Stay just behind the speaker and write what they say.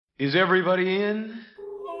Is everybody in?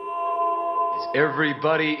 Is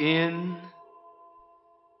everybody in?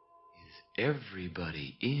 Is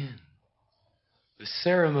everybody in? The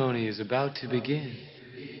ceremony is about to begin.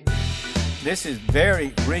 This is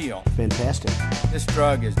very real. Fantastic. This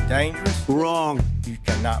drug is dangerous. Wrong. You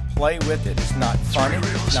cannot play with it. It's not funny.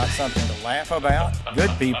 It's not something to laugh about.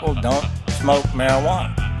 Good people don't smoke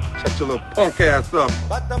marijuana. Shut your little punk ass up.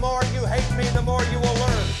 But the more you hate me, the more you will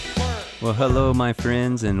learn. Well, hello, my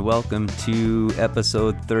friends, and welcome to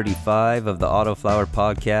episode 35 of the Autoflower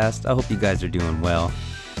Podcast. I hope you guys are doing well.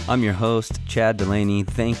 I'm your host, Chad Delaney.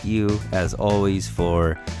 Thank you, as always,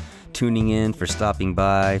 for tuning in, for stopping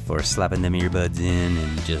by, for slapping them earbuds in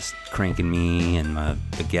and just cranking me and the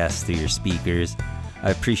guests through your speakers.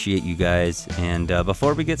 I appreciate you guys. And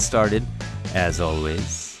before we get started, as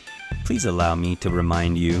always, please allow me to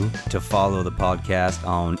remind you to follow the podcast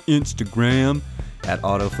on Instagram at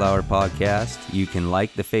Autoflower Podcast. You can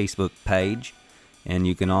like the Facebook page, and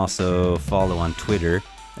you can also follow on Twitter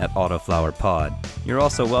at Autoflower Pod. You're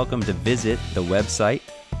also welcome to visit the website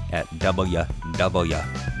at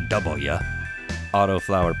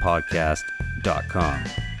www.autoflowerpodcast.com.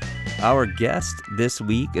 Our guest this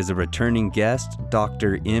week is a returning guest,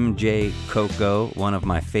 Dr. MJ Coco, one of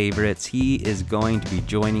my favorites. He is going to be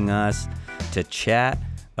joining us to chat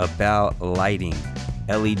about lighting.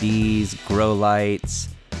 LEDs, grow lights,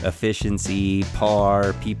 efficiency,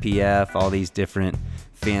 PAR, PPF, all these different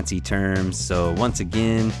fancy terms. So once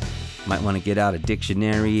again, might want to get out a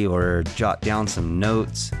dictionary or jot down some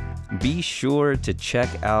notes. Be sure to check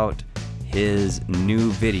out his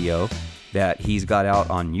new video that he's got out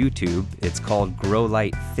on YouTube. It's called Grow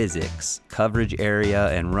Light Physics, Coverage Area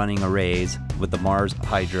and Running Arrays with the Mars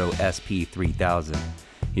Hydro SP3000.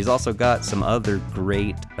 He's also got some other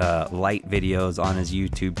great light videos on his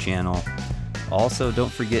YouTube channel. Also, don't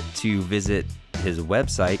forget to visit his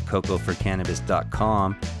website,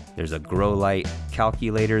 cocoforcannabis.com. There's a grow light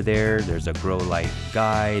calculator there. There's a grow light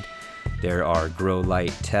guide. There are grow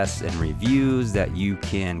light tests and reviews that you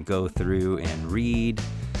can go through and read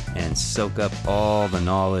and soak up all the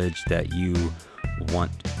knowledge that you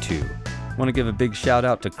want to. I want to give a big shout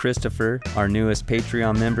out to Christopher, our newest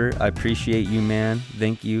Patreon member. I appreciate you, man.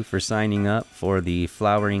 Thank you for signing up for the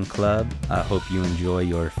Flowering Club. I hope you enjoy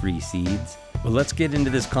your free seeds. Well, let's get into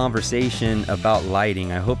this conversation about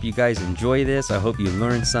lighting. I hope you guys enjoy this. I hope you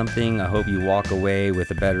learn something. I hope you walk away with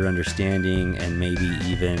a better understanding and maybe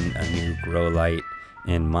even a new grow light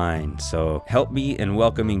in mind. So help me in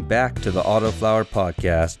welcoming back to the Autoflower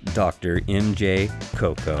Podcast, Dr. MJ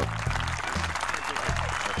Coco.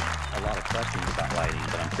 Questions about lighting,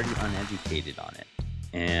 but I'm pretty uneducated on it.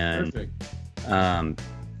 And perfect.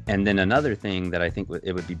 And then another thing that I think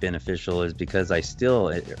it would be beneficial is because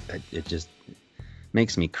it just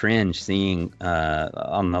makes me cringe seeing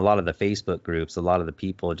on a lot of the Facebook groups, a lot of the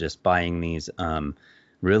people just buying these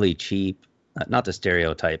really cheap, not to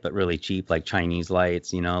stereotype, but really cheap, like Chinese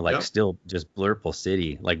lights, like still just Blurple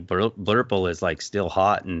City, like Blurple is like still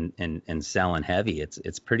hot and selling heavy.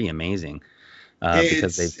 It's pretty amazing.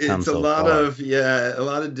 Because they've come so far. A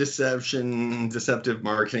lot of deceptive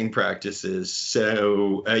marketing practices.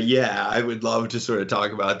 So I would love to sort of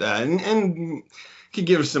talk about that and could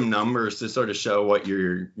give some numbers to sort of show what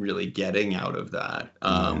you're really getting out of that,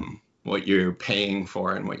 what you're paying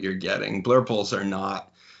for and what you're getting. Blurples are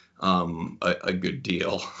not a good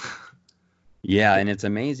deal. Yeah, and it's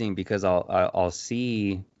amazing because I'll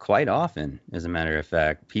see quite often, as a matter of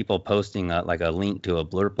fact, people posting a link to a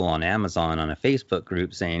Blurple on Amazon on a Facebook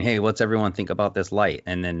group saying, "Hey, what's everyone think about this light?"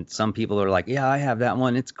 And then some people are like, "Yeah, I have that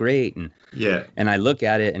one. It's great." And I look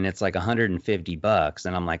at it and it's like $150,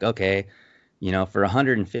 and I'm like, okay, for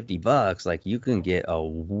 $150, like you can get a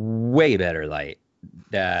way better light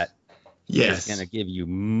that is going to give you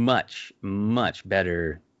much, much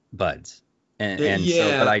better buds. When you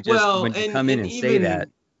come in and say that,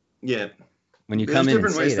 when you come in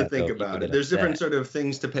and say that, there's different ways to think about it. There's different sort of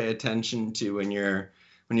things to pay attention to when you're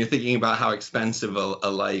thinking about how expensive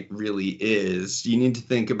a light really is. You need to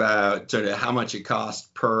think about sort of how much it costs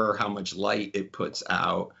per how much light it puts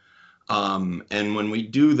out. And when we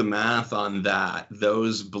do the math on that,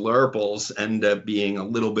 those Blurples end up being a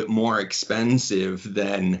little bit more expensive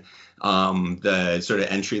than the sort of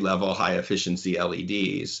entry-level high-efficiency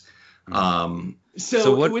LEDs.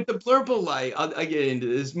 So with the Blurple light, I get into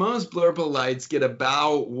this. Most Blurple lights get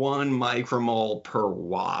about 1 micromole per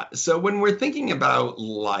watt. So when we're thinking about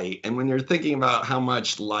light and when you're thinking about how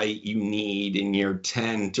much light you need in your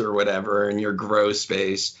tent or whatever in your grow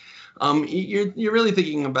space, you're really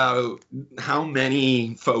thinking about how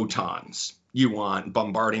many photons you want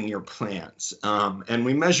bombarding your plants. And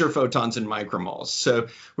we measure photons in micromoles. So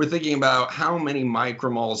we're thinking about how many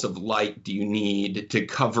micromoles of light do you need to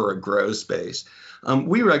cover a grow space.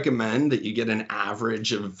 We recommend that you get an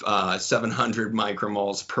average of 700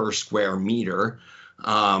 micromoles per square meter,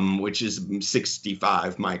 which is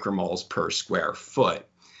 65 micromoles per square foot.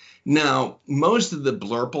 Now, most of the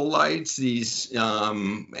blurple lights, these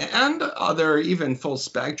and other even full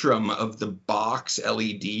spectrum of the box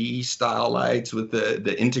LED style lights with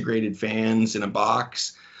the integrated fans in a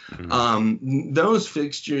box, those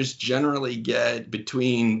fixtures generally get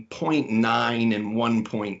between 0.9 and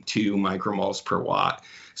 1.2 micromoles per watt.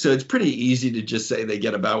 So it's pretty easy to just say they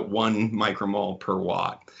get about 1 micromole per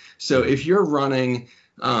watt. So if you're running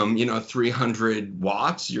 300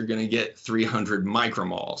 watts, you're going to get 300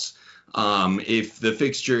 micromoles. If the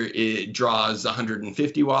fixture draws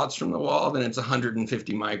 150 watts from the wall, then it's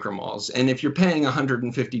 150 micromoles. And if you're paying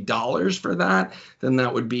 $150 for that, then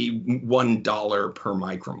that would be $1 per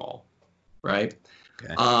micromole, right?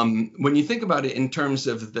 Okay. When you think about it in terms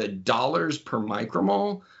of the dollars per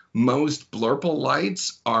micromole, most blurple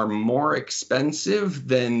lights are more expensive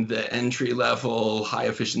than the entry-level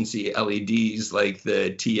high-efficiency LEDs like the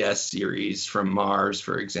TS series from Mars,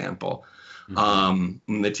 for example.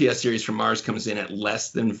 The TS series from Mars comes in at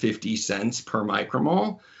less than 50 cents per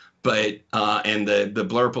micromole, but and the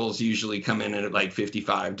blurples usually come in at like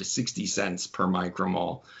 55 to 60 cents per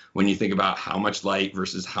micromole when you think about how much light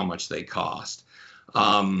versus how much they cost.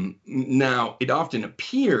 Now, it often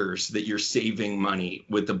appears that you're saving money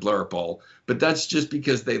with the blurple, but that's just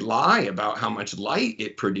because they lie about how much light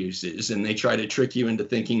it produces, and they try to trick you into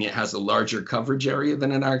thinking it has a larger coverage area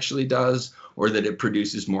than it actually does, or that it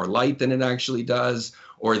produces more light than it actually does,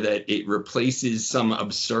 or that it replaces some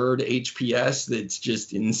absurd HPS that's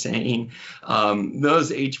just insane.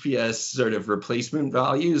 Those HPS sort of replacement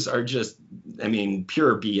values are just,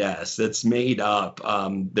 pure BS. That's made up.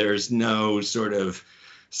 There's no sort of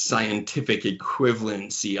scientific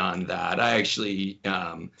equivalency on that. I actually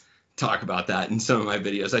talk about that in some of my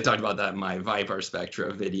videos. I talked about that in my Vipar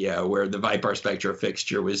Spectra video, where the Vipar Spectra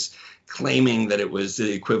fixture was claiming that it was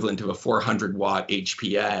the equivalent of a 400 watt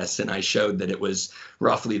HPS, and I showed that it was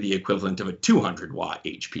roughly the equivalent of a 200 watt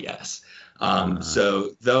HPS.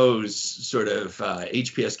 So those sort of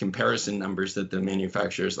HPS comparison numbers that the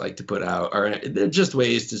manufacturers like to put out they're just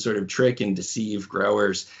ways to sort of trick and deceive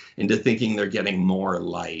growers into thinking they're getting more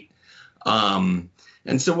light.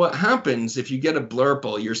 And so what happens if you get a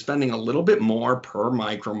blurple, you're spending a little bit more per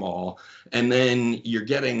micromole, and then you're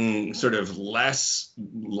getting sort of less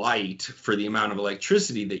light for the amount of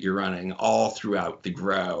electricity that you're running all throughout the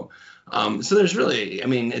grow. So there's really,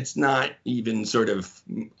 it's not even sort of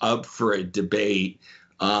up for a debate.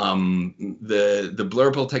 The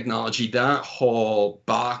blurple technology, that whole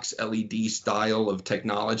box LED style of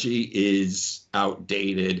technology is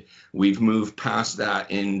outdated. We've moved past that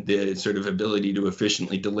in the sort of ability to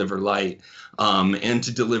efficiently deliver light, and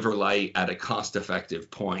to deliver light at a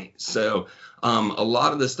cost-effective point. So a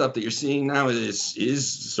lot of the stuff that you're seeing now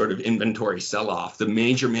is sort of inventory sell-off. The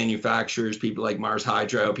major manufacturers, people like Mars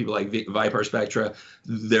Hydro, people like Vipar Spectra,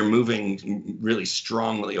 they're moving really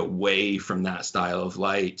strongly away from that style of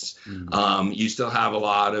lights. You still have a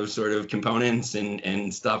lot of sort of components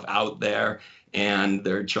and stuff out there, and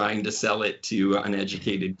they're trying to sell it to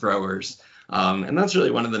uneducated growers. And that's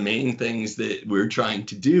really one of the main things that we're trying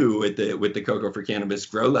to do with the Coco for Cannabis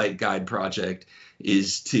Grow Light Guide project,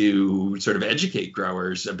 is to sort of educate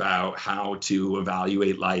growers about how to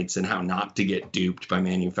evaluate lights and how not to get duped by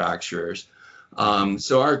manufacturers.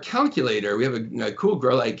 So our calculator, we have a cool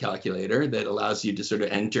grow light calculator that allows you to sort of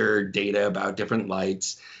enter data about different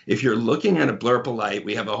lights. If you're looking at a blurple light,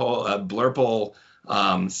 we have a whole blurple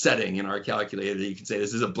setting in our calculator that you can say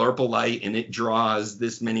this is a blurple light and it draws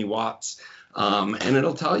this many watts. And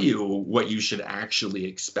it'll tell you what you should actually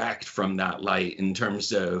expect from that light in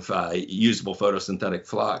terms of usable photosynthetic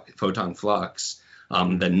photon flux,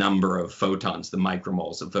 the number of photons, the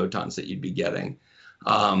micromoles of photons that you'd be getting.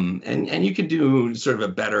 And you can do sort of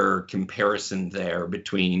a better comparison there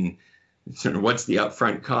between sort of what's the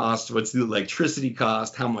upfront cost, what's the electricity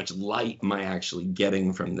cost, how much light am I actually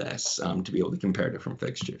getting from this, to be able to compare different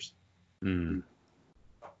fixtures.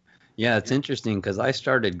 Yeah, it's interesting because I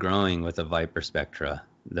started growing with a Vipar Spectra.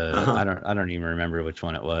 I don't even remember which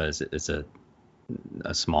one it was. It's a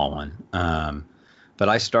small one. But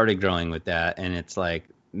I started growing with that, and it's like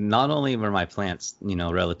not only were my plants,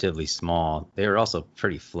 relatively small, they were also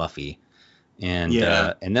pretty fluffy. And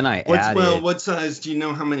and then I added. Well, what size? Do you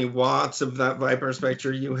know how many watts of that Vipar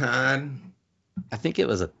Spectra you had? I think it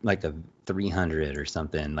was like a 300 or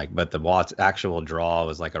something, like, but the watt's actual draw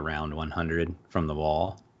was like around 100 from the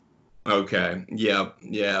wall. Okay. Yep.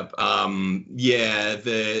 Yep. Yeah.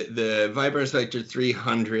 The Vibro Spectre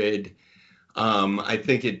 300. I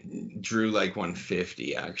think it drew like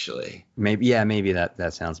 150 actually. Maybe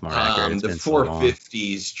that sounds more accurate. It's The been so long.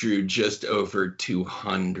 450s drew just over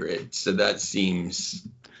 200, so that seems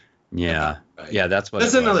Yeah. right. Yeah, that's what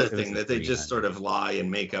That's it was. another It was thing the that they just 300. sort of lie and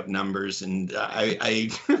make up numbers, and I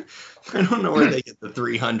I don't know where they get the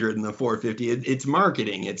 300 and the 450. It's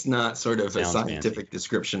marketing. It's not sort of a Sounds scientific fancy.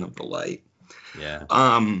 description of the light. Yeah.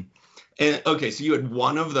 And okay, so you had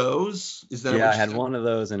one of those. Is that Yeah, what I you had said? one of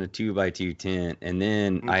those in a 2x2 tent, and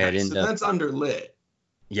then I had Okay, so ended up. that's underlit.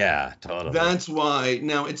 Yeah, totally. That's why.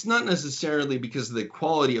 Now, it's not necessarily because of the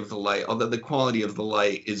quality of the light, although the quality of the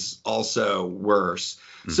light is also worse.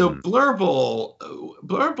 So blurble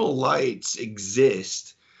lights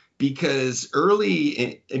exist because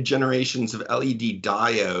early generations of LED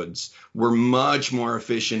diodes were much more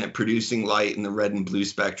efficient at producing light in the red and blue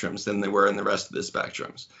spectrums than they were in the rest of the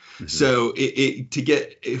spectrums. So to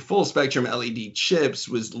get a full spectrum LED chips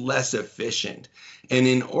was less efficient. And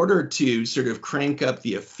in order to sort of crank up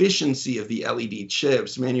the efficiency of the LED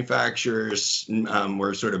chips, manufacturers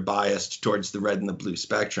were sort of biased towards the red and the blue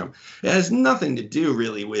spectrum. It has nothing to do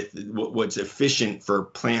really with what's efficient for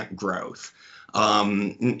plant growth.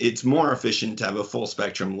 It's more efficient to have a full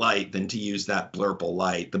spectrum light than to use that blurple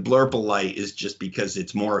light. The blurple light is just because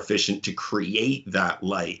it's more efficient to create that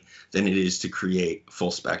light than it is to create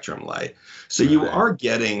full spectrum light. So you are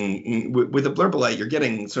getting, with a blurple light, you're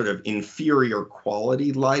getting sort of inferior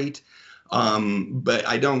quality light. But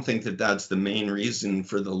I don't think that that's the main reason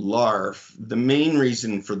for the LARF. The main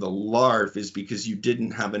reason for the LARF is because you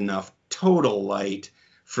didn't have enough total light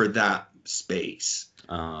for that space.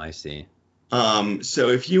 Oh, I see. So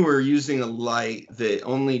if you were using a light that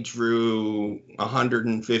only drew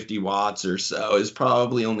 150 watts or so, is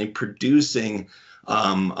probably only producing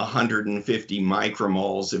 150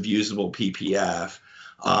 micromoles of usable ppf.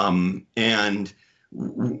 And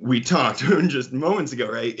we talked just moments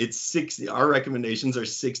ago, right? It's 60. Our recommendations are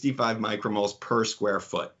 65 micromoles per square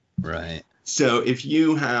foot. Right. So if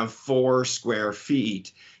you have 4 square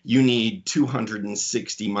feet, you need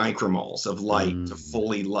 260 micromoles of light to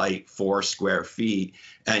fully light 4 square feet,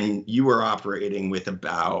 and you were operating with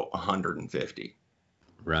about 150.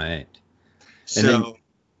 Right. So and then,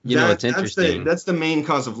 you know, it's interesting. That's the main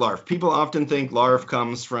cause of LARF. People often think LARF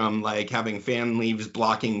comes from like having fan leaves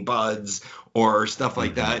blocking buds or stuff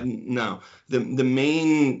like that. No, the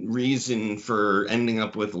main reason for ending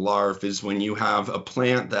up with LARF is when you have a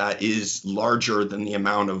plant that is larger than the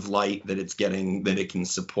amount of light that it's getting, that it can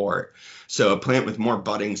support. So a plant with more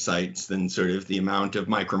budding sites than sort of the amount of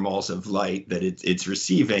micromoles of light that it's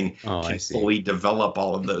receiving can fully develop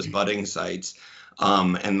all of those budding sites.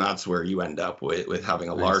 And that's where you end up with having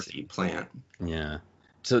a larvae plant. Yeah.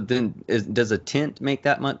 So then does a tint make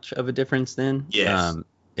that much of a difference then? Yes.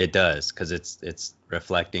 It does, because it's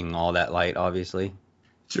reflecting all that light, obviously.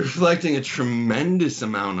 It's reflecting a tremendous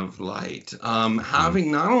amount of light.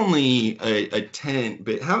 Having not only a tent,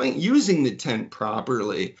 but using the tent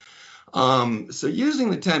properly. So using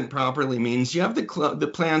the tent properly means you have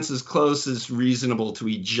the plants as close as reasonable to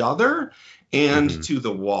each other and to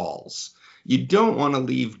the walls. You don't want to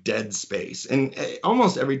leave dead space. And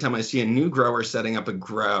almost every time I see a new grower setting up a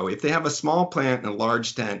grow, if they have a small plant and a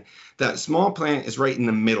large tent, that small plant is right in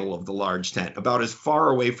the middle of the large tent, about as far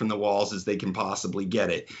away from the walls as they can possibly get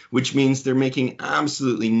it, which means they're making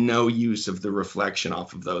absolutely no use of the reflection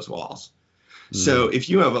off of those walls. So if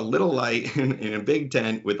you have a little light in a big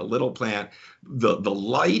tent with a little plant, the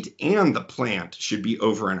light and the plant should be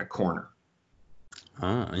over in a corner.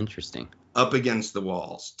 Oh, interesting. Up against the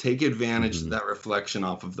walls. Take advantage of that reflection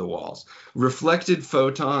off of the walls. Reflected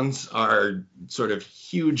photons are sort of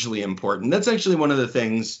hugely important. That's actually one of the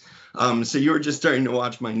things. So you were just starting to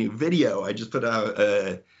watch my new video. I just put out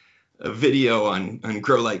a video on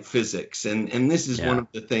grow light physics. And this is one of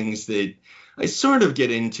the things that I sort of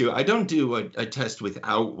get into. I don't do a test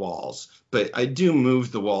without walls, but I do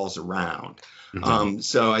move the walls around.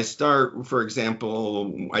 So I start, for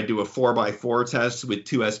example, I do a 4x4 test with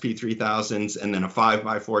 2 SP3000s, and then a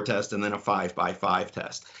 5x4 test, and then a 5x5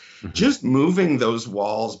 test. Just moving those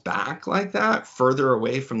walls back like that, further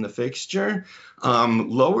away from the fixture,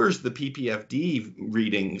 lowers the PPFD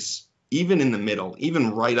readings even in the middle,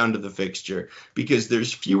 even right under the fixture, because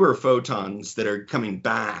there's fewer photons that are coming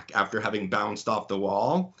back after having bounced off the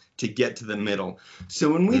wall to get to the middle.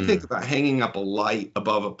 So when we think about hanging up a light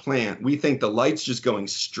above a plant, we think the light's just going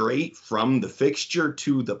straight from the fixture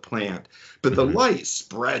to the plant. But the light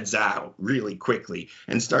spreads out really quickly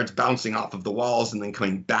and starts bouncing off of the walls and then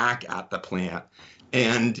coming back at the plant.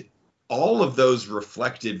 And all of those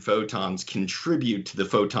reflected photons contribute to the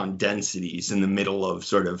photon densities in the middle of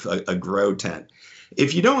sort of a grow tent.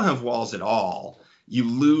 If you don't have walls at all, you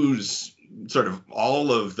lose sort of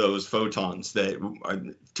all of those photons that are,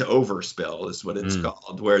 to overspill is what it's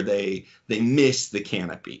called, where they miss the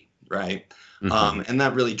canopy, right? And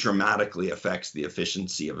that really dramatically affects the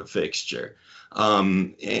efficiency of a fixture.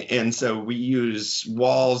 And so we use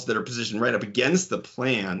walls that are positioned right up against the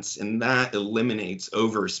plants, and that eliminates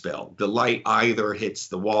overspill. The light either hits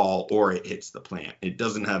the wall or it hits the plant. It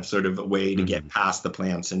doesn't have sort of a way to get past the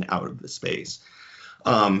plants and out of the space.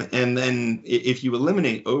 And then if you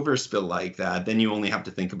eliminate overspill like that, then you only have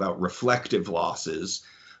to think about reflective losses.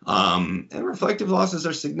 And reflective losses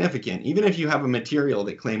are significant. Even if you have a material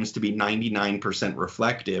that claims to be 99%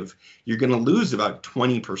 reflective, you're going to lose about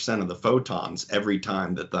 20% of the photons every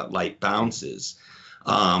time that that light bounces.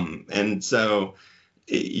 And so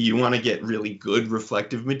you want to get really good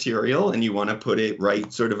reflective material, and you want to put it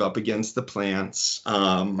right sort of up against the plants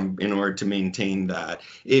in order to maintain that.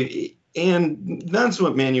 And that's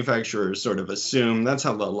what manufacturers sort of assume. That's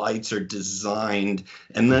how the lights are designed.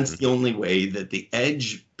 And that's the only way that the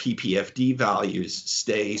edge PPFD values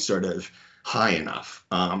stay sort of high enough.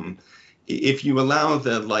 If you allow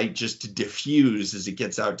the light just to diffuse as it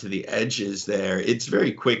gets out to the edges there, it's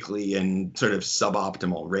very quickly in sort of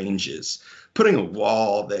suboptimal ranges. Putting a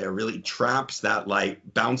wall there really traps that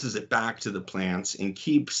light, bounces it back to the plants, and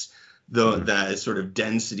keeps that sort of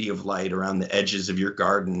density of light around the edges of your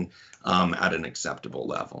garden at an acceptable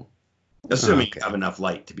level, assuming you have enough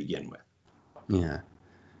light to begin with. Yeah.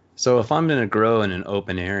 So if I'm going to grow in an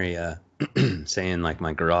open area, say in like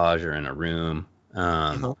my garage or in a room,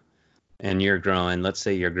 and you're growing, let's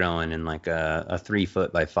say you're growing in like a 3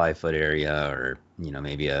 foot by 5 foot area, or, you know,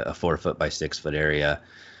 maybe a 4 foot by 6 foot area,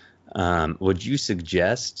 would you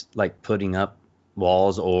suggest like putting up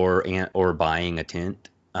walls or buying a tent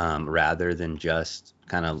rather than just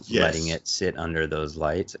kind of letting it sit under those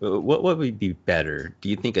lights? What would be better? Do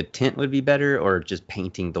you think a tent would be better, or just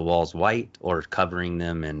painting the walls white, or covering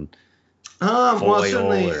them in well,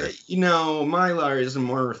 certainly, you know, Mylar is a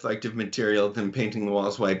more reflective material than painting the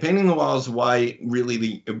walls white. Painting the walls white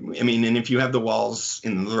really, I mean, and if you have the walls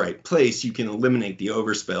in the right place, you can eliminate the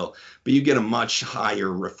overspill, but you get a much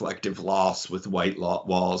higher reflective loss with white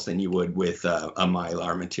walls than you would with a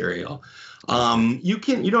Mylar material. You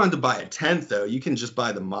don't have to buy a tent though. You can just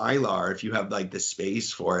buy the Mylar if you have like the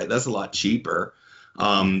space for it. That's a lot cheaper.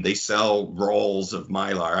 They sell rolls of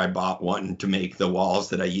Mylar. I bought one to make the walls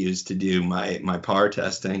that I use to do my PAR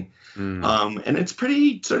testing. And it's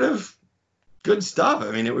pretty sort of good stuff.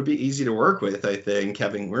 I mean, it would be easy to work with, I think,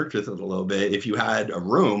 having worked with it a little bit. If you had a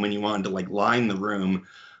room and you wanted to like line the room,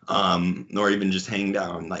 or even just hang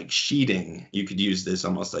down like sheeting, you could use this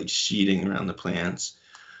almost like sheeting around the plants.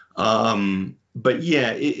 But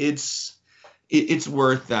yeah, it's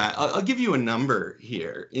worth that. I'll give you a number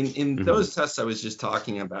here. In those tests I was just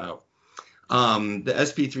talking about, the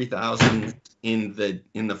SP3000 in the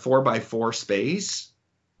 4x4 space,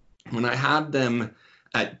 when I had them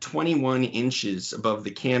at 21 inches above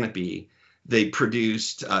the canopy, they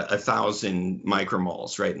produced 1,000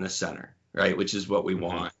 micromoles right in the center, right, which is what we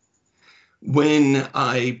want. When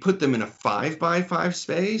I put them in a 5x5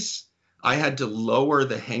 space, I had to lower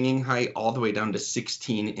the hanging height all the way down to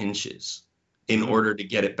 16 inches in order to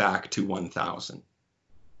get it back to 1,000.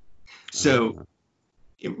 So,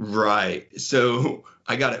 right. So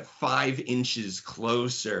I got it 5 inches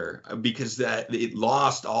closer because it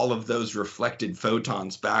lost all of those reflected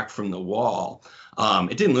photons back from the wall.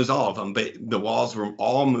 It didn't lose all of them, but the walls were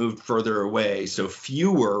all moved further away. So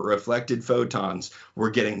fewer reflected photons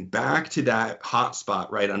were getting back to that hot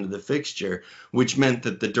spot right under the fixture, which meant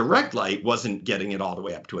that the direct light wasn't getting it all the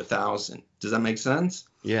way up to 1,000. Does that make sense?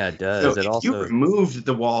 Yeah, it does. So if you removed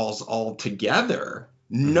the walls altogether,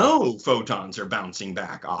 no photons are bouncing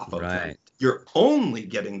back off of them. You're only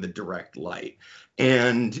getting the direct light.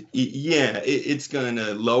 And yeah, it's going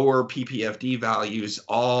to lower PPFD values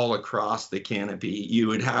all across the canopy. You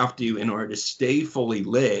would have to, in order to stay fully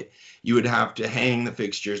lit, you would have to hang the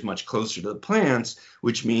fixtures much closer to the plants,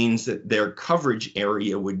 which means that their coverage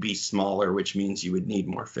area would be smaller, which means you would need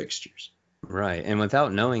more fixtures. Right. And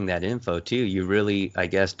without knowing that info too, you really, I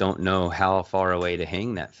guess, don't know how far away to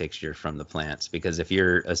hang that fixture from the plants. Because if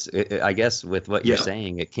you're, I guess with what you're Yeah.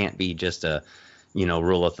 saying, it can't be just a,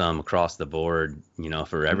 rule of thumb across the board, for No,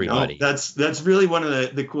 everybody. that's really one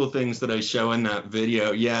of the cool things that I show in that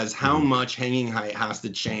video. Yeah, is how Mhm. much hanging height has to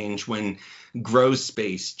change when grow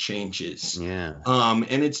space changes. Yeah.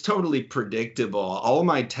 And it's totally predictable. All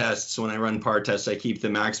my tests, when I run par tests, I keep the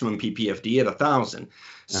maximum PPFD at 1,000.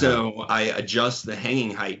 Uh-huh. So I adjust the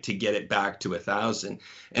hanging height to get it back to 1,000.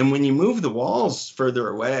 And when you move the walls further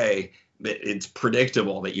away, it's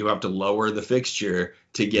predictable that you have to lower the fixture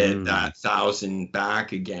to get Mm. that 1,000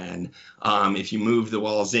 back again. If you move the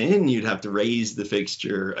walls in, you'd have to raise the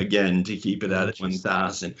fixture again to keep it at Interesting.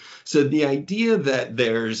 1,000. So the idea that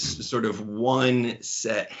there's sort of one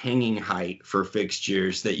set hanging height for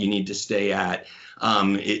fixtures that you need to stay at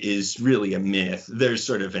is really a myth. There's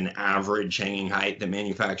sort of an average hanging height that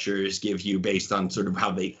manufacturers give you based on sort of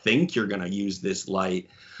how they think you're going to use this light.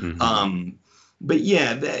 Mhm. But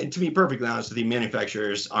yeah, to be perfectly honest with you,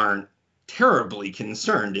 manufacturers aren't terribly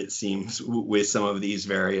concerned, it seems, with some of these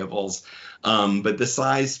variables. But the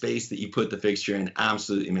size space that you put the fixture in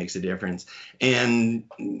absolutely makes a difference. And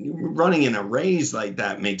running in arrays like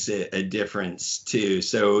that makes it a difference too.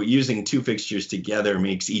 So using two fixtures together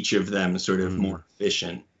makes each of them sort of Mm. more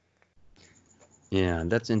efficient. Yeah,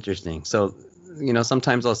 that's interesting. So,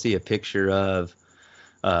 sometimes I'll see a picture of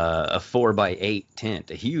a 4x8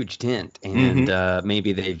 tent, a huge tent, and Hmm.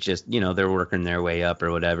 maybe they've just, they're working their way up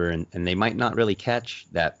or whatever, and they might not really catch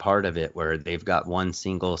that part of it where they've got one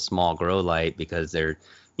single small grow light because they're,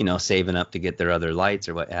 saving up to get their other lights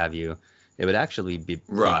or what have you. It would actually be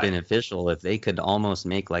Right. beneficial if they could almost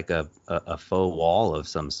make like a faux wall of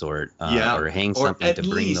some sort, Yeah. or hang Or something at to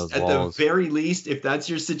bring least, those at the walls. very least, if that's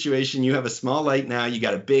your situation, you have a small light now, you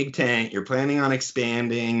got a big tent, you're planning on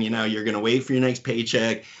expanding, you're going to wait for your next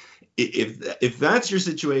paycheck. If that's your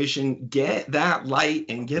situation, get that light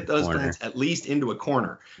and get those Corner. plants at least into a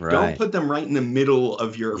corner. Don't Right. put them right in the middle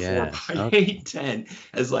of your four Yes. by Okay. eight tent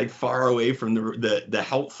as like far away from the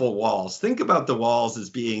helpful walls. Think about the walls as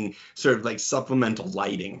being sort of like supplemental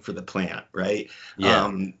lighting for the plant, right? Yeah.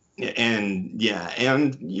 And yeah,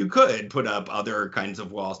 and you could put up other kinds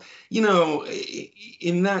of walls.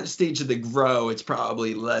 In that stage of the grow, it's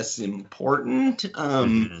probably less important.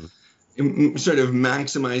 Hmm. Sort of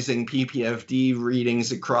maximizing PPFD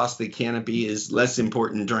readings across the canopy is less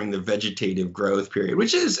important during the vegetative growth period,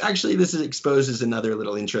 which is actually, exposes another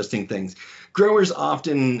little interesting things. Growers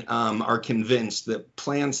often are convinced that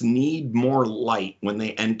plants need more light when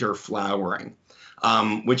they enter flowering.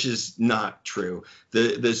 Which is not true.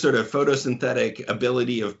 The sort of photosynthetic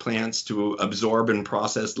ability of plants to absorb and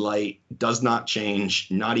process light does not change,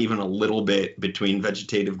 not even a little bit, between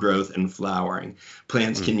vegetative growth and flowering.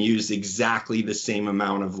 Plants can use exactly the same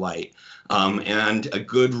amount of light. And a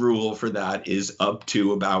good rule for that is up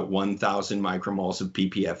to about 1,000 micromoles of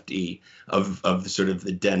ppfd of sort of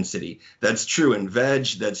the density. That's true in veg,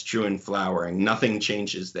 that's true in flowering. Nothing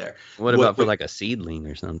changes there. What about for like a seedling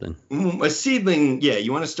or something? A seedling, yeah,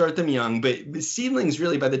 you want to start them young, but seedlings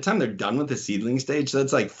really, by the time they're done with the seedling stage,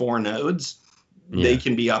 that's like 4 nodes, they Yeah.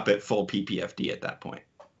 can be up at full ppfd at that point.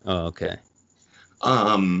 Oh, okay.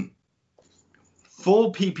 Um,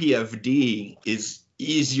 Full ppfd is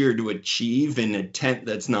easier to achieve in a tent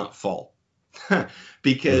that's not full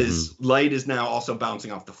because light is now also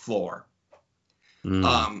bouncing off the floor.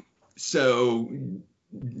 Mm. So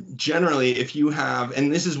generally, if you have,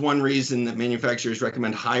 and this is one reason that manufacturers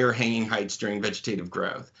recommend higher hanging heights during vegetative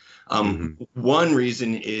growth. One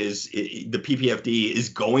reason is the ppfd is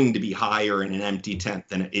going to be higher in an empty tent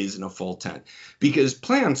than it is in a full tent because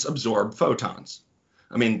plants absorb photons.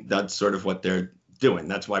 I mean, that's sort of what they're doing.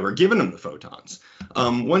 That's why we're giving them the photons.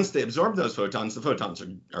 Once they absorb those photons, the photons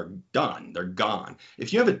are done. They're gone.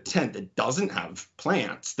 If you have a tent that doesn't have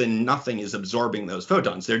plants, then nothing is absorbing those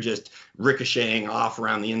photons. They're just ricocheting off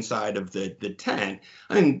around the inside of the tent.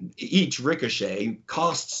 I mean, each ricochet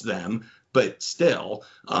costs them, but still,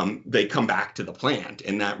 they come back to the plant,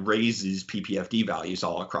 and that raises ppfd values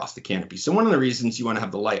all across the canopy. So one of the reasons you want to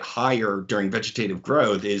have the light higher during vegetative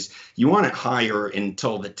growth is you want it higher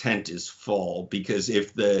until the tent is full, because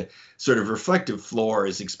if the sort of reflective floor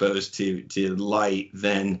is exposed to light,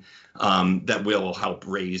 then that will help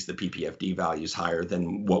raise the ppfd values higher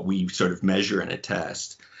than what we sort of measure in a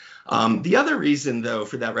test. The other reason, though,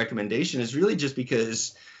 for that recommendation is really just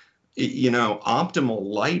because, optimal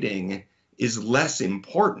lighting is less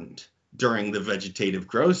important during the vegetative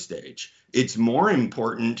growth stage. it's more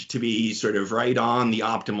important to be sort of right on the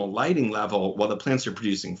optimal lighting level while the plants are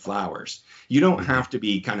producing flowers. You don't have to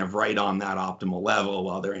be kind of right on that optimal level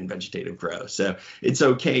while they're in vegetative growth. So it's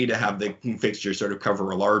okay to have the fixture sort of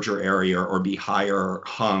cover a larger area or be higher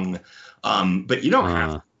hung, but you don't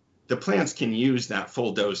have to. The plants can use that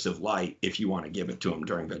full dose of light if you want to give it to them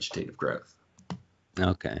during vegetative growth.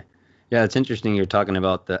 Okay. Yeah, it's interesting you're talking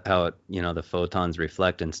about how it, the photons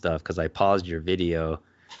reflect and stuff, because I paused your video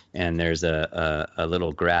and there's a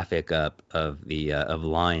little graphic up of the of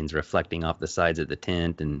lines reflecting off the sides of the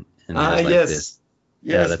tint and there's like yes. this.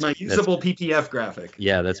 Yes, yeah, my usable PPF graphic.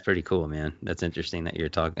 Yeah, that's pretty cool, man. That's interesting that you're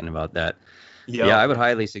talking about that. Yep. Yeah, I would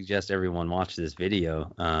highly suggest everyone watch this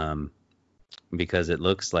video. Because it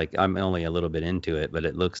looks like, I'm only a little bit into it, but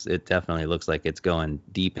it definitely looks like it's going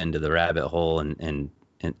deep into the rabbit hole and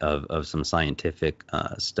of some scientific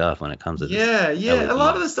stuff when it comes to LED. A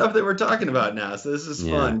lot of the stuff that we're talking about now. So this is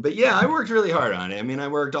fun. But yeah, I worked really hard on it. I mean, I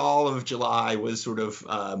worked all of July, was sort of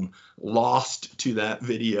lost to that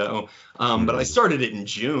video. But I started it in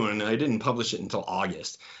June. I didn't publish it until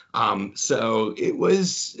August. So it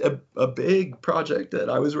was a big project that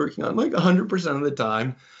I was working on like 100% of the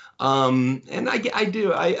time. And I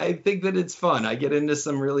think that it's fun. I get into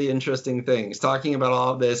some really interesting things talking about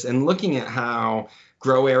all of this and looking at how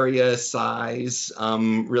grow area size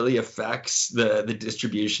really affects the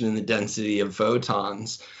distribution and the density of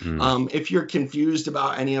photons. If you're confused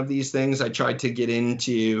about any of these things, I tried to get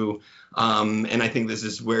into, and I think this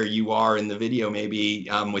is where you are in the video maybe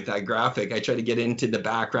with that graphic, I try to get into the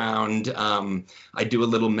background. I do a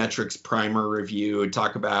little metrics primer review,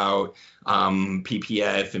 talk about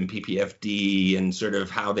PPF and PPFD and sort of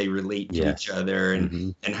how they relate to each other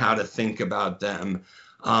and how to think about them.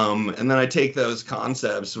 And then I take those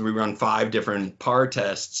concepts, we run 5 different PAR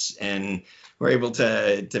tests, and we're able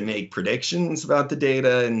to make predictions about the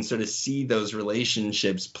data and sort of see those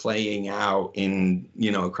relationships playing out in,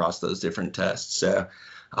 across those different tests. So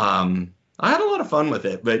I had a lot of fun with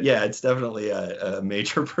it, but yeah, it's definitely a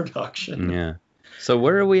major production. Yeah. So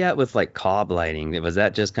where are we at with like cob lighting? Was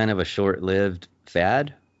that just kind of a short-lived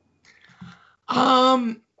fad?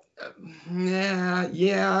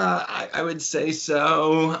 Yeah, I would say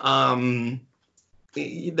so.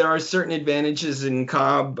 There are certain advantages in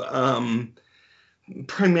cob.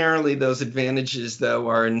 Primarily those advantages, though,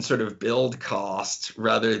 are in sort of build cost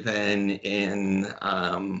rather than in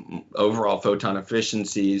overall photon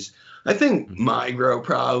efficiencies. I think Migro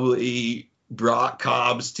probably brought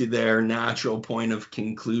cobs to their natural point of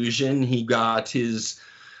conclusion. He got his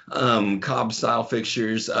cob style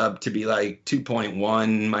fixtures up to be like 2.1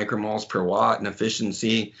 micromoles per watt in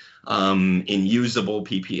efficiency in usable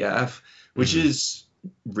PPF, which is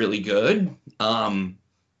really good.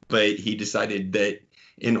 But he decided that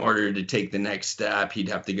in order to take the next step, he'd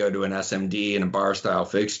have to go to an SMD and a bar style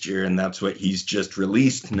fixture. And that's what he's just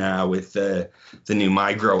released now with the new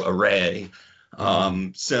Migro array.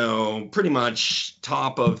 So pretty much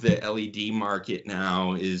top of the LED market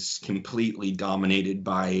now is completely dominated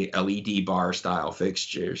by LED bar style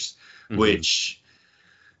fixtures, which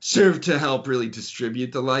serve to help really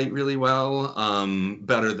distribute the light really well,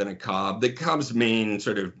 better than a cob. The cob's main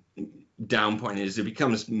sort of down point is it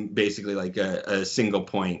becomes basically like a single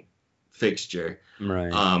point fixture.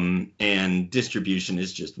 Right. And distribution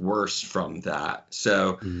is just worse from that.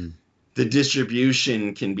 So the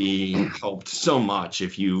distribution can be helped so much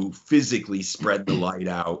if you physically spread the light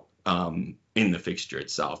out in the fixture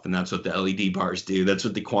itself. And that's what the LED bars do. That's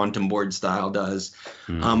what the quantum board style does.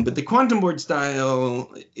 But the quantum board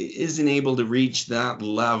style isn't able to reach that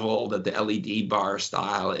level that the LED bar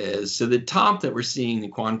style is. So the top that we're seeing the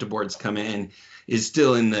quantum boards come in is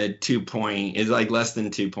still in the is like less than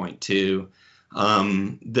 2.2.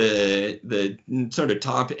 The sort of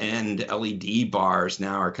top end LED bars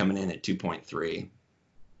now are coming in at 2.3.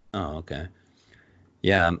 Oh, okay.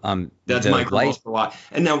 Yeah, that's micromoles per watt.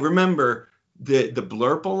 And now remember, the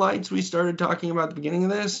blurple lights we started talking about at the beginning of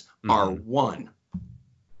this are one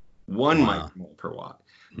micromole per watt.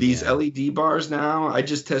 These LED bars now, I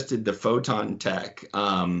just tested the Photon Tech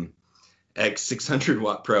X 600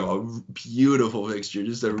 watt Pro, a beautiful fixture,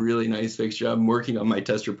 just a really nice fixture. I'm working on my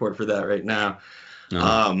test report for that right now.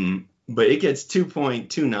 But it gets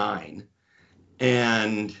 2.29,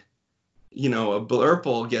 and a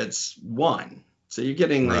blurple gets 1. So you're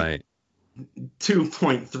getting like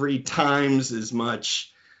 2.3 times as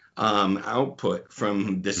much output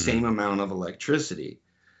from the same amount of electricity.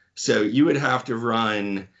 So you would have to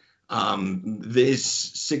run this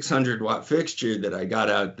 600 watt fixture that I got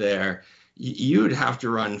out there. You would have to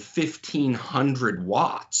run 1,500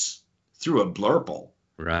 watts through a blurple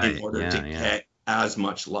in order to get as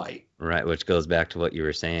much light. Right, which goes back to what you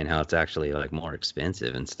were saying, how it's actually like more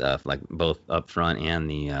expensive and stuff, like both upfront and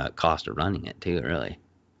the cost of running it too. Really,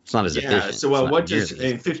 it's not as efficient. So It's not what does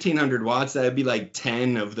nearly as 1500 watts? That'd be like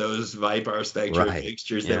 10 of those Vipar Spectra Right,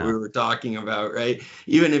 fixtures yeah. that we were talking about, right?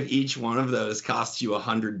 Even if each one of those costs you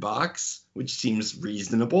 $100, which seems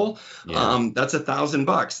reasonable, Yeah. that's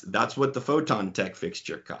 $1,000. That's what the Photon Tech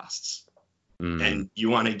fixture costs. Mm. And you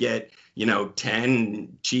want to get,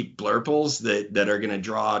 10 cheap blurples that are going to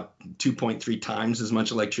draw 2.3 times as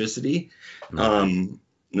much electricity,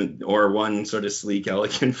 or one sort of sleek,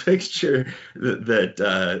 elegant fixture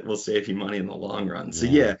that will save you money in the long run. So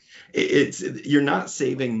you're not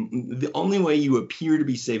saving. The only way you appear to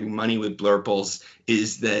be saving money with blurples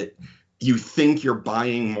is that you think you're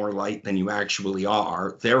buying more light than you actually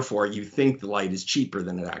are. Therefore, you think the light is cheaper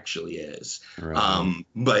than it actually is. Right.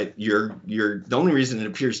 But the only reason it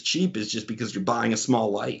appears cheap is just because you're buying a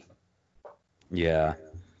small light. Yeah.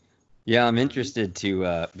 Yeah, I'm interested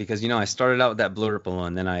to because I started out with that blurple,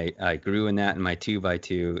 and then I grew in that in my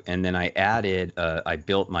 2x2, and then I added I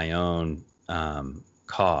built my own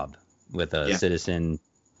cob with a Citizen.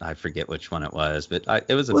 I forget which one it was, but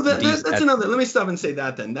it was a that's another. Let me stop and say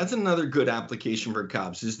that then. That's another good application for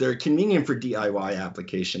cobs. Is they're convenient for DIY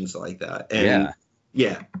applications like that. And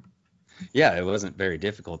yeah, it wasn't very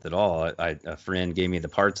difficult at all. A friend gave me the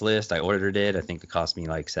parts list. I ordered it. I think it cost me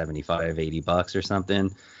like $75-$80 or something.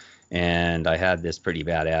 And I had this pretty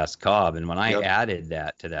badass cob. And when I added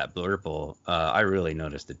that to that blurple, I really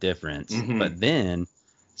noticed a difference. Mm-hmm. But then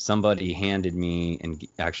somebody handed me and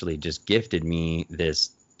actually just gifted me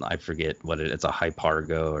this, I forget what it's a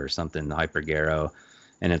Hypargo or something, Hypergaro.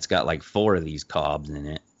 And it's got like 4 of these cobs in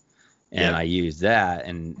it. And I used that,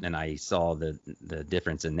 and I saw the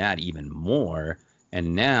difference in that even more.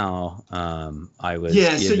 And now I was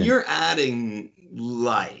so you're adding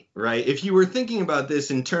light, right? If you were thinking about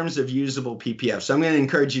this in terms of usable ppf, so I'm going to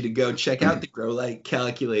encourage you to go check out the Grow Light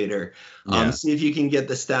calculator. See if you can get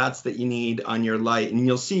the stats that you need on your light, and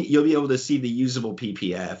you'll be able to see the usable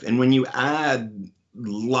ppf. And when you add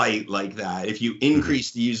light like that, if you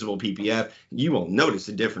increase the usable ppf, you will notice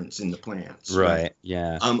a difference in the plants. Right.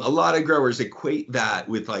 Yeah. A lot of growers equate that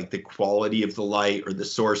with like the quality of the light or the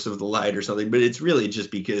source of the light or something, but it's really just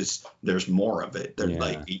because there's more of it. They're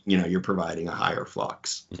like, you're providing a higher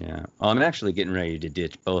flux. Yeah. Well, I'm actually getting ready to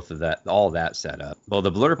ditch all that setup. Well,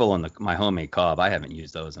 the blurple and my homemade cob, I haven't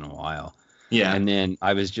used those in a while. Yeah. And then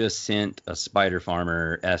I was just sent a Spider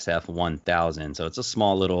Farmer SF1000. So it's a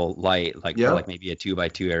small little light, for like maybe a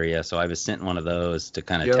 2x2 area. So I was sent one of those to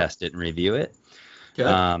kind of test it and review it.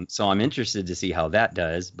 Okay. So I'm interested to see how that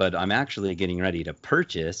does, but I'm actually getting ready to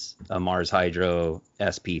purchase a Mars Hydro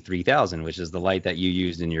SP3000, which is the light that you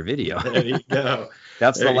used in your video. There you go.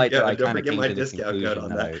 That's there the light that I Don't kind of forget came my to the discount code on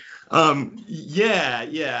conclusion that.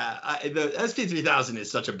 The SP3000 is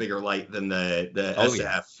such a bigger light than the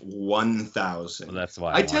SF1000. Well, that's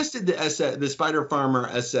why I tested the Spider Farmer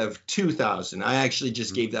SF2000. I actually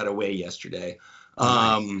just gave that away yesterday.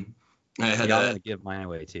 Nice. I had to give mine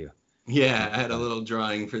away too. Yeah, I had a little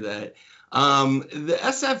drawing for that. The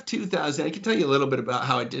SF2000, I can tell you a little bit about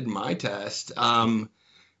how I did my test. I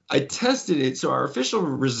tested it, so our official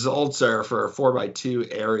results are for a 4x2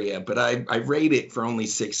 area, but I rate it for only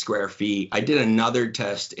 6 square feet. I did another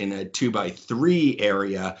test in a 2x3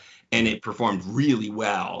 area, and it performed really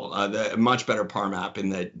well. The much better par map in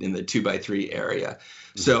the 2x3 area.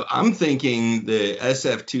 So I'm thinking the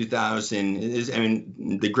SF2000 is,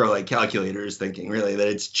 the Grow Light calculator is thinking really that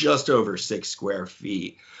it's just over 6 square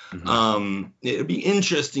feet. It'd be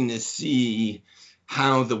interesting to see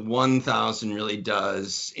how the 1000 really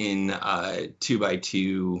does in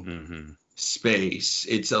 2x2 space.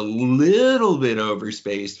 It's a little bit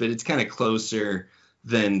overspaced, but it's kind of closer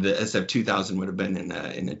than the SF2000 would have been in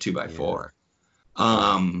a 2x4.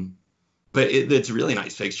 But it's a really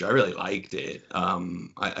nice fixture. I really liked it.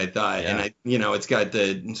 I thought, and it's got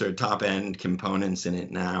the sort of top end components in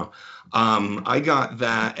it now. I got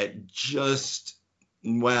that at just,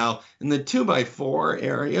 in the 2x4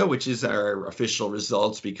 area, which is our official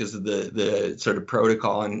results because of the sort of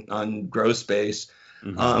protocol on grow space,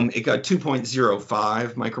 it got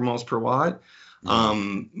 2.05 micromoles per watt.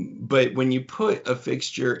 But when you put a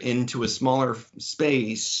fixture into a smaller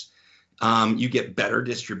space, you get better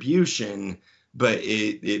distribution, but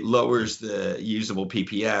it lowers the usable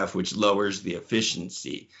ppf, which lowers the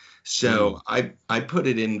efficiency. So I put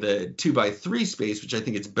it in the 2x3 space, which I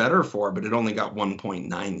think it's better for, but it only got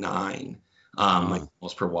 1.99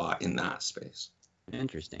 micromoles per watt in that space.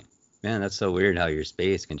 Interesting. Man, that's so weird how your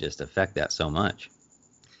space can just affect that so much.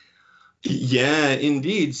 Yeah,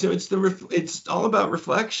 indeed. So it's all about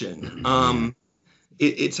reflection.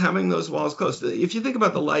 it's having those walls close. If you think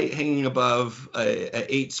about the light hanging above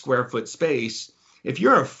a 8 square foot space, if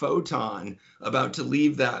you're a photon about to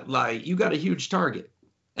leave that light, you got a huge target,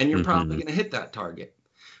 and you're probably going to hit that target.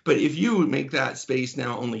 But if you make that space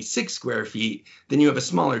now only 6 square feet, then you have a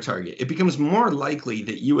smaller target. It becomes more likely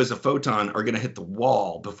that you as a photon are going to hit the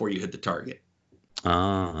wall before you hit the target.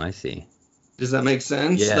 Oh, I see. Does that make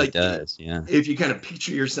sense? Yeah, Like, it does. Yeah. if you kind of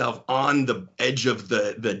picture yourself on the edge of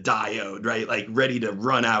the diode, right? Like ready to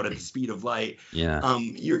run out at the speed of light. Yeah.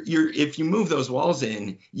 If you move those walls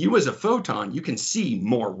in, you as a photon, you can see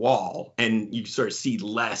more wall, and you sort of see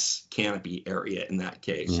less canopy area in that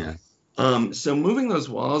case. Yeah. So moving those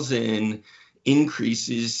walls in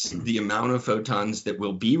increases the amount of photons that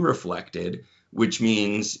will be reflected, which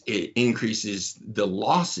means it increases the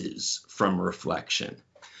losses from reflection.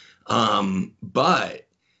 But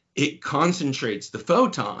it concentrates the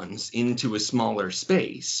photons into a smaller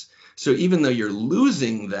space. So even though you're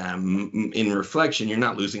losing them in reflection, you're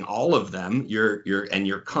not losing all of them.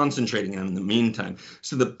 You're concentrating them in the meantime.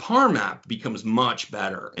 So the PAR map becomes much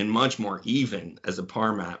better and much more even as a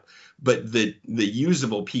PAR map. But the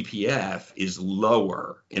usable PPF is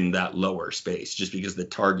lower in that lower space, just because the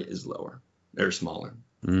target is lower or smaller.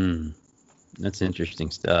 That's interesting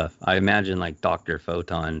stuff. I imagine like Dr.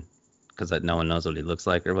 Photon, because no one knows what he looks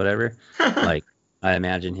like or whatever. Like, I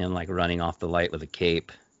imagine him like running off the light with a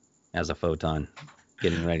cape as a photon,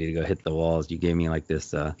 getting ready to go hit the walls. You gave me like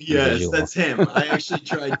this. Yes, visual. that's him. I actually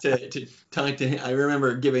tried to talk to him. I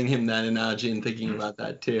remember giving him that analogy and thinking about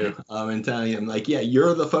that too, and telling him like, yeah,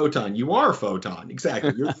 you're the photon. You are a photon.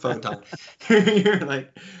 Exactly. You're the photon. You're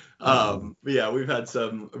like, but yeah, we've had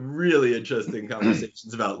some really interesting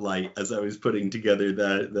conversations about light as I was putting together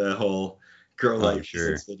the whole Grow Light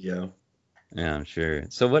physics video. Yeah, I'm sure.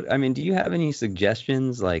 So do you have any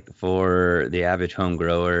suggestions like for the average home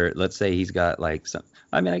grower? Let's say he's got like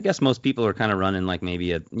I guess most people are kind of running like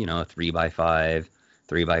maybe a 3x5,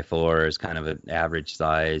 3x4 is kind of an average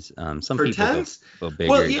size. Some for people tents? go bigger.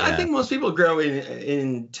 Well, yeah, I think most people grow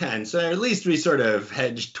in tents, or at least we sort of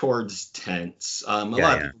hedge towards tents. A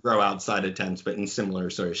lot of people grow outside of tents, but in similar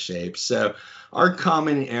sort of shapes. So our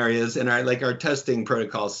common areas and our testing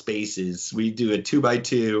protocol spaces, we do a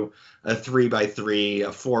 2x2, a 3x3, a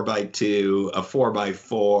 4x2, a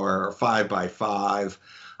 4x4, a 5x5.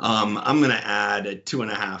 I'm going to add a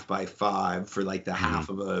 2.5x5 for like the half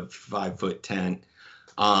of a 5-foot tent.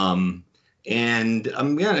 And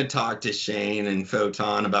I'm going to talk to Shane and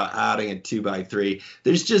Photon about adding a 2x3.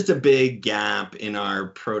 There's just a big gap in our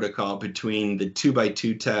protocol between the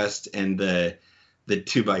 2x2 test and the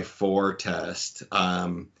 2x4 test.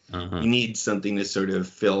 You need something to sort of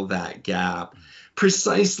fill that gap,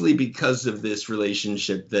 precisely because of this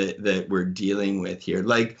relationship that we're dealing with here.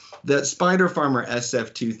 Like the Spider Farmer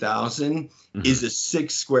SF2000 is a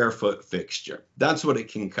 6 square foot fixture. That's what it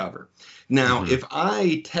can cover. Now, if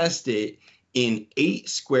I test it in 8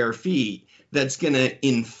 square feet, that's going to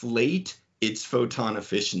inflate its photon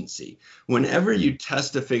efficiency. Whenever you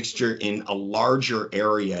test a fixture in a larger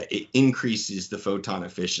area, it increases the photon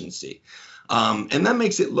efficiency. And that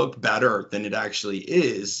makes it look better than it actually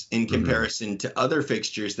is in comparison to other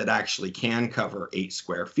fixtures that actually can cover 8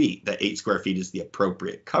 square feet. That 8 square feet is the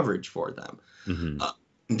appropriate coverage for them.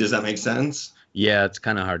 Does that make sense? Yeah, it's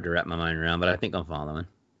kind of hard to wrap my mind around, but I think I'm following.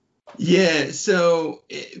 Yeah, so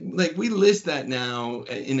we list that now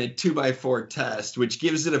in a 2x4 test, which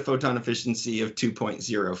gives it a photon efficiency of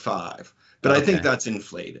 2.05. But I think that's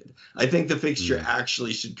inflated. I think the fixture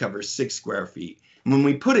actually should cover 6 square feet. When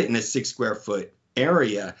we put it in a 6 square foot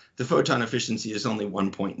area, the photon efficiency is only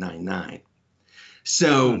 1.99.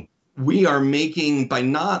 So we are making, by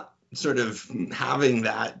not sort of having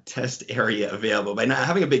that test area available, by not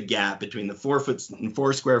having a big gap between the 4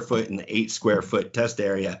 square foot and the 8 square foot test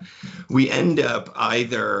area, we end up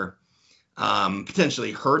either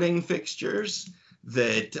potentially hurting fixtures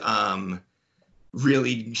that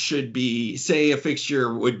really should be, say a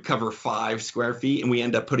fixture would cover 5 square feet and we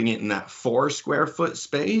end up putting it in that 4 square foot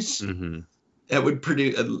space, that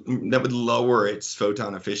would lower its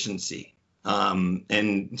photon efficiency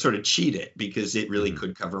and sort of cheat it, because it really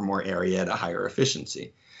could cover more area at a higher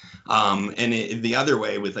efficiency. And the other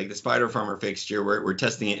way with like the Spider Farmer fixture, we're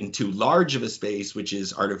testing it in too large of a space, which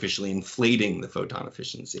is artificially inflating the photon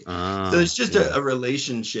efficiency. So there's just a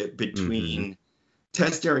relationship between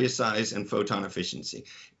test area size and photon efficiency.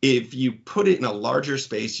 If you put it in a larger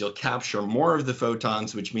space, you'll capture more of the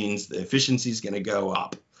photons, which means the efficiency is going to go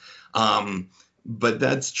up. But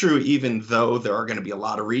that's true even though there are going to be a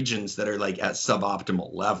lot of regions that are like at suboptimal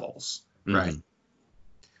levels, right?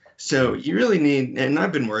 So you really need, and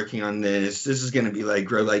I've been working on this. This is going to be like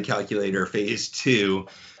Grow Light Calculator phase 2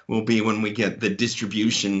 will be when we get the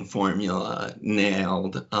distribution formula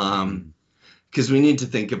nailed. Because we need to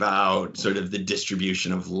think about sort of the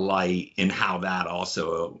distribution of light and how that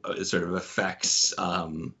also sort of affects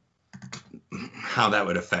how that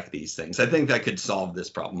would affect these things. I think that could solve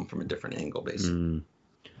this problem from a different angle, basically.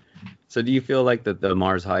 So do you feel like the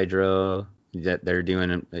Mars Hydro, that they're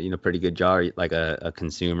doing a pretty good job, like a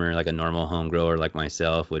consumer, like a normal home grower like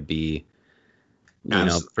myself would be,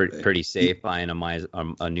 pretty safe buying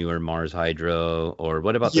a newer Mars Hydro? Or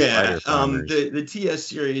what about the spider farmers? The TS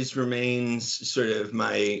series remains sort of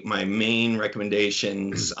my main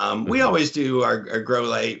recommendations. We always do our Grow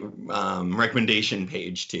Light recommendation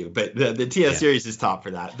page too, but the TS series is top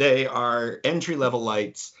for that. They are entry level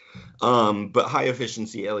lights, but high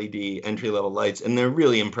efficiency LED entry level lights, and they're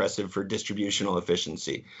really impressive for distributional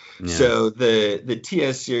efficiency. So the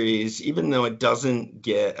TS series, even though it doesn't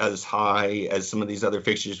get as high as some of these other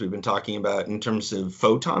fixtures we've been talking about in terms of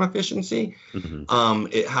photon efficiency,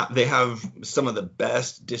 they have some of the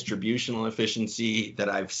best distributional efficiency that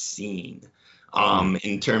I've seen.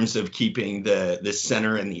 In terms of keeping the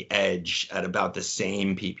center and the edge at about the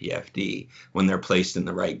same ppfd when they're placed in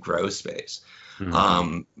the right grow space.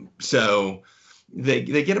 So they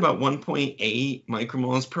get about 1.8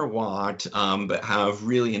 micromoles per watt, but have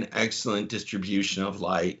really an excellent distribution of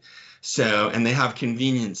light. So, and they have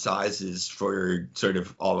convenient sizes for sort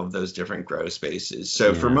of all of those different grow spaces.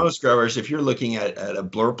 So for most growers, if you're looking at a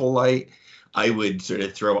blurple light, I would sort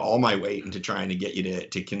of throw all my weight into trying to get you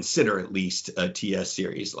to consider at least a TS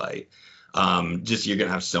series light. Just you're going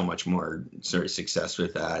to have so much more sort of success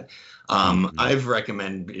with that. I've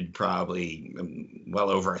recommended probably well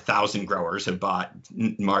over 1,000 growers have bought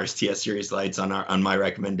Mars TS series lights on my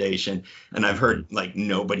recommendation, and I've heard like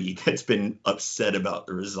nobody that's been upset about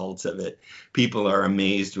the results of it. People are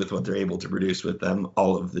amazed with what they're able to produce with them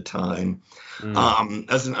all of the time.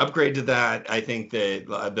 As an upgrade to that, I think that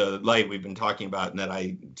the light we've been talking about and that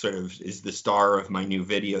I sort of is the star of my new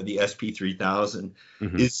video, the SP3000,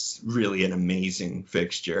 is really an amazing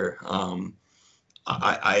fixture.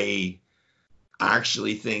 I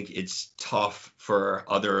actually think it's tough for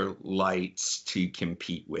other lights to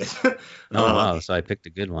compete with. Wow. So I picked a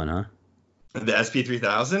good one, huh? The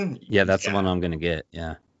SP3000? Yeah, that's the one I'm going to get.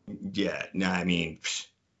 Yeah. Yeah. No, I mean,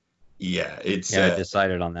 it's. I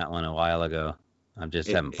decided on that one a while ago. I just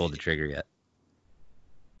haven't pulled the trigger yet.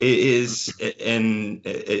 It is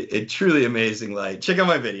a truly amazing light. Check out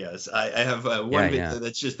my videos. I have one video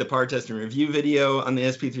that's just the power test and review video on the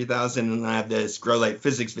SP3000, and I have this Grow Light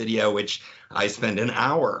physics video, which I spend an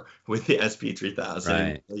hour with the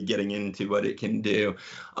SP3000 getting into what it can do.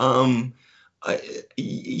 I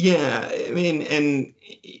mean, and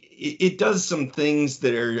it does some things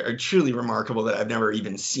that are truly remarkable that I've never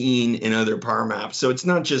even seen in other power maps. So it's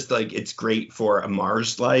not just like it's great for a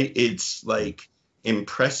Mars light. It's like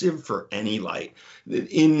impressive for any light.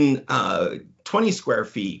 In 20 square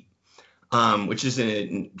feet, which is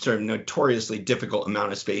a sort of notoriously difficult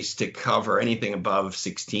amount of space to cover. Anything above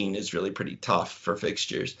 16 is really pretty tough for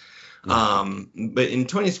fixtures. But in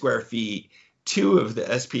 20 square feet, 2 of the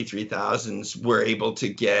SP3000s were able to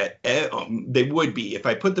get, they would be, if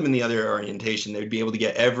I put them in the other orientation, they'd be able to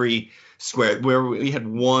get every square, where we had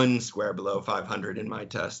 1 square below 500 in my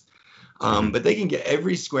test. But they can get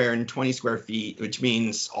every square in 20 square feet, which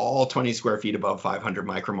means all 20 square feet above 500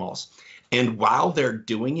 micromoles. And while they're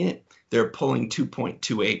doing it, they're pulling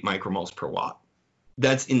 2.28 micromoles per watt.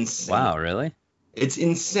 That's insane. Wow, really? It's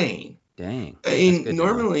insane. Dang.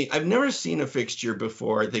 Normally, I've never seen a fixture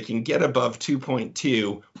before that can get above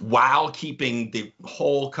 2.2 while keeping the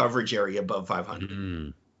whole coverage area above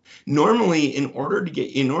 500. Normally, in order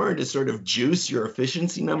to sort of juice your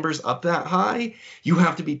efficiency numbers up that high, you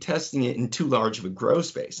have to be testing it in too large of a grow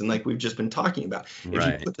space. And like we've just been talking about, if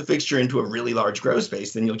you put the fixture into a really large grow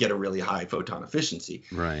space, then you'll get a really high photon efficiency.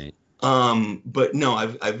 Right. But no,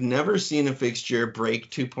 I've never seen a fixture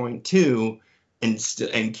break 2.2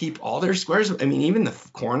 and keep all their squares. I mean, even the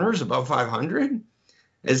corners above 500.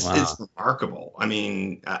 It's remarkable. I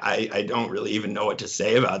mean, I don't really even know what to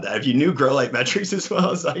say about that. If you knew Grow Light metrics as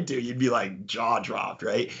well as I do, you'd be like jaw dropped,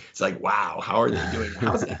 right? It's like, wow, how are they doing that?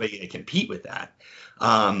 How's anybody going to compete with that?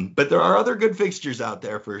 But there are other good fixtures out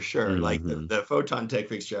there for sure, like the Photon Tech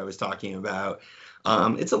fixture I was talking about.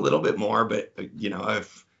 It's a little bit more, but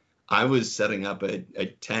if I was setting up a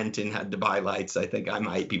tent and had to buy lights, I think I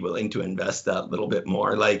might be willing to invest that little bit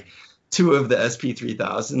more. Like 2 of the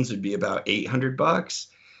SP3000s would be about $800.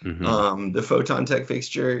 The Photon Tech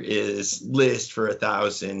fixture is list for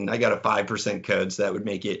 $1,000. I got a 5% code, so that would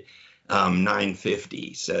make it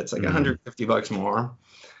 $950. So it's like $150 more.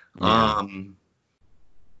 Yeah.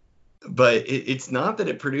 But it's not that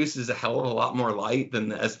it produces a hell of a lot more light than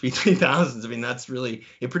the SP3000s. I mean,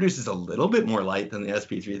 it produces a little bit more light than the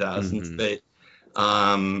SP3000s, but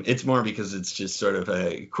it's more because it's just sort of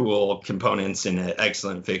a cool components and an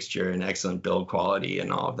excellent fixture and excellent build quality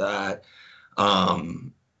and all of that.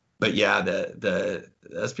 But yeah, the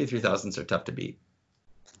SP3000s are tough to beat.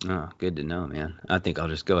 Oh, good to know, man. I think I'll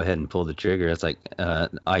just go ahead and pull the trigger. That's like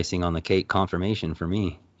icing on the cake confirmation for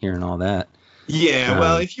me, hearing all that. Yeah,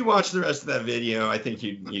 well, if you watch the rest of that video, I think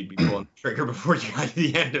you'd be pulling the trigger before you got to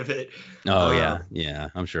the end of it. Oh, yeah,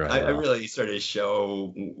 I'm sure I will. I really sort of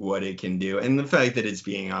show what it can do. And the fact that it's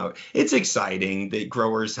being out, it's exciting that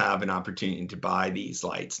growers have an opportunity to buy these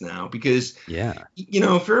lights now because,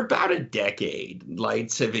 for about a decade,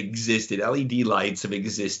 lights have existed, LED lights have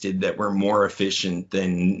existed that were more efficient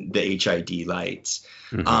than the HID lights.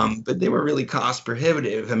 But they were really cost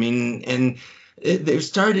prohibitive. I mean, and they've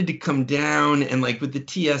started to come down, and like with the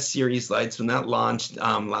TS series lights, when that launched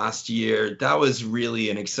last year, that was really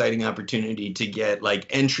an exciting opportunity to get like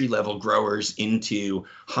entry level growers into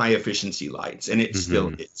high efficiency lights, and it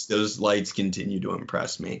still is. Those lights continue to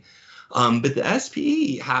impress me. But the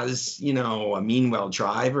SPE has, a Meanwell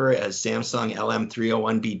driver, it has Samsung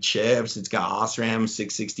LM301B chips, it's got Osram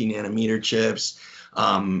 660 nanometer chips.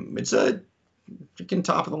 It's a freaking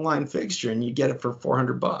top of the line fixture, and you get it for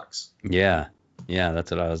 $400. Yeah, that's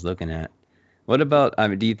what I was looking at. What about,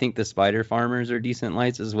 do you think the Spider Farmers are decent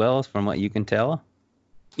lights as well, from what you can tell?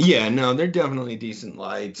 Yeah, no, they're definitely decent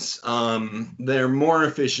lights. They're more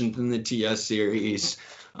efficient than the TS series.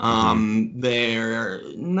 They're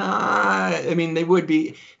not, I mean, they would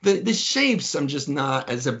be, the shapes I'm just not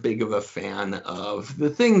as a big of a fan of. The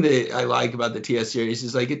thing that I like about the TS series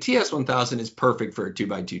is like a TS 1000 is perfect for a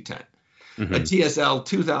 2x210. A TSL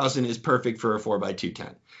 2000 is perfect for a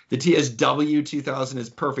 4x210. The TSW 2000 is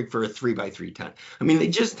perfect for a 3x310. I mean, they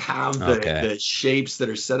just have the shapes that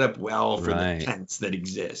are set up well for the tents that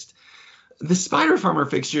exist. The Spider Farmer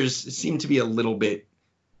fixtures seem to be a little bit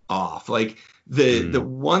off. Like the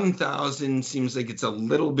 1000 seems like it's a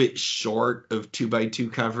little bit short of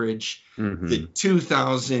 2x2 coverage. The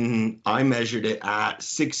 2000, I measured it at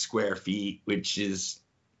 6 square feet, which is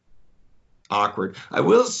awkward. I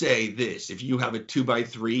will say this, if you have a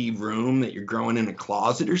 2x3 room that you're growing in a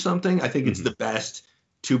closet or something, I think it's the best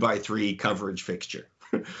 2x3 coverage fixture.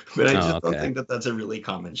 But I just don't think that that's a really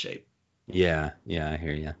common shape. Yeah, I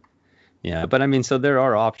hear you. Yeah, but I mean, so there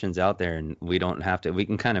are options out there, and we don't have to, we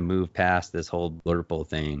can kind of move past this whole blurple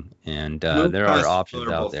thing, and there are options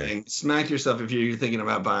out there. Smack yourself if you're thinking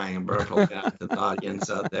about buying a blurple to the audience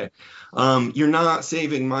out there. You're not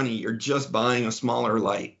saving money, you're just buying a smaller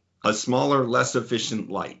light. A smaller, less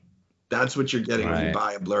efficient light. That's what you're getting when you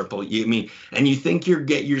buy a blurple. And you think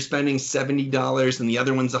you're spending $70 and the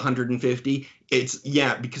other one's $150. It's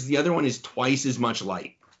because the other one is twice as much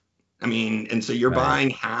light. I mean, and so you're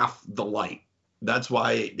buying half the light. That's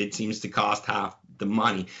why it seems to cost half the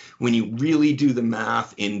money. When you really do the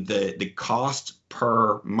math in the cost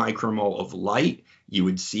per micromole of light, you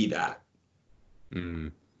would see that.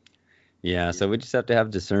 Yeah, so we just have to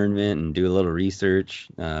have discernment and do a little research.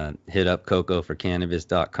 Hit up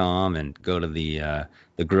cocoforcannabis.com and go to the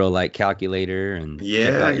grow light calculator and go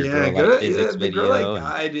to the grow light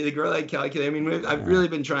guide, the grow light calculator. I mean, I've really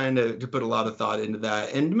been trying to put a lot of thought into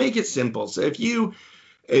that and make it simple. So if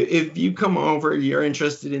you come over, you're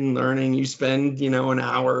interested in learning, you spend, an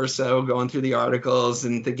hour or so going through the articles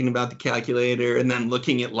and thinking about the calculator and then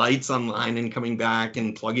looking at lights online and coming back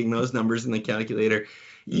and plugging those numbers in the calculator,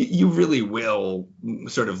 you really will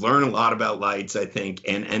sort of learn a lot about lights, I think,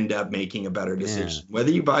 and end up making a better decision.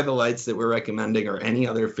 Whether you buy the lights that we're recommending or any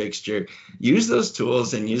other fixture, use those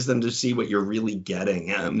tools and use them to see what you're really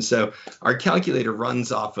getting. So our calculator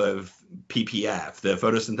runs off of PPF, the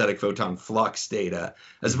photosynthetic photon flux data,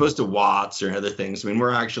 as opposed to watts or other things. I mean,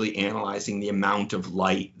 we're actually analyzing the amount of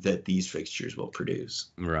light that these fixtures will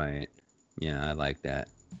produce. Right. Yeah, I like that.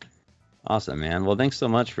 Awesome, man. Well, thanks so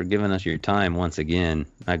much for giving us your time once again.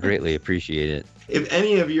 I greatly appreciate it. If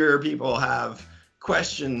any of your people have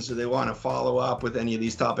questions or they want to follow up with any of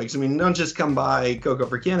these topics, I mean, don't just come by Coco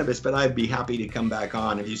for Cannabis, but I'd be happy to come back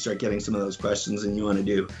on if you start getting some of those questions and you want to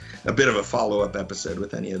do a bit of a follow-up episode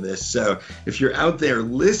with any of this. So if you're out there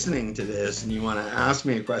listening to this and you want to ask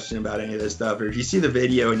me a question about any of this stuff, or if you see the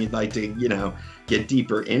video and you'd like to, get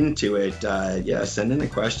deeper into it, send in a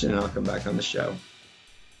question and I'll come back on the show.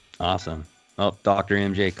 Awesome. Well, Dr.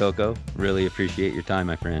 MJ Coco, really appreciate your time,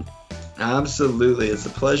 my friend. Absolutely. It's a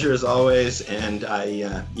pleasure as always. And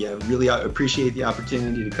I really appreciate the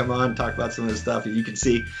opportunity to come on and talk about some of this stuff. You can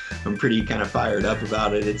see I'm pretty kind of fired up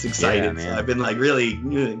about it. It's exciting. Yeah, man. So I've been like really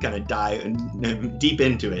kind of dive deep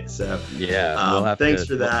into it. So yeah, thanks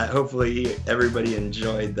for that. Hopefully everybody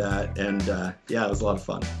enjoyed that. And it was a lot of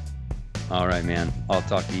fun. All right, man. I'll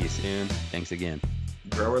talk to you soon. Thanks again.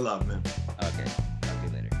 Grower love, man. Okay. Talk to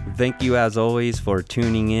you later. Thank you, as always, for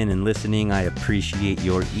tuning in and listening. I appreciate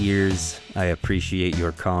your ears. I appreciate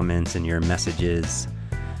your comments and your messages.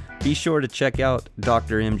 Be sure to check out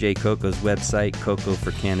Dr. MJ Coco's website,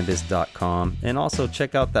 cocoforcannabis.com, and also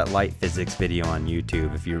check out that light physics video on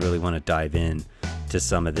YouTube if you really want to dive in to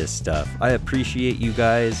some of this stuff. I appreciate you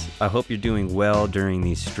guys. I hope you're doing well during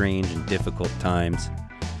these strange and difficult times.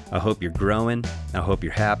 I hope you're growing. I hope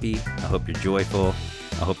you're happy. I hope you're joyful.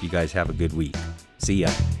 I hope you guys have a good week. See ya.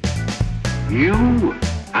 You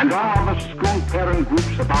and all the school parent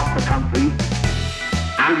groups about the country,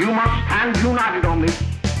 and you must stand united on this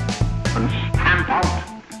and stamp out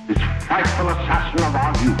this frightful assassin of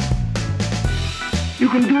our youth. You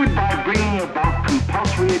can do it by bringing about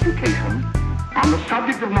compulsory education on the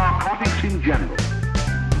subject of narcotics in general,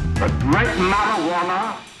 but drug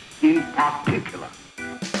marijuana in particular.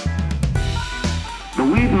 The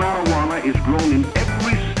weed marijuana is grown in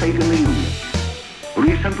every state in the Union.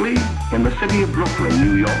 Recently, in the city of Brooklyn,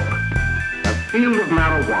 New York, a field of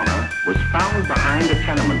marijuana was found behind a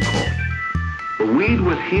tenement court. The weed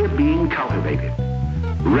was here being cultivated,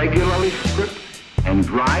 regularly stripped and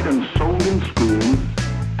dried and sold in schools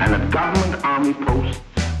and at government army posts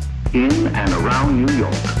in and around New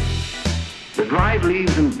York. The dried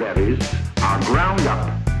leaves and berries are ground up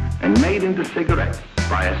and made into cigarettes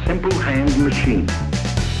by a simple hand machine.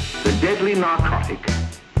 The deadly narcotic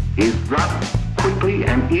is thus quickly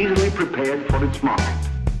and easily prepared for its market.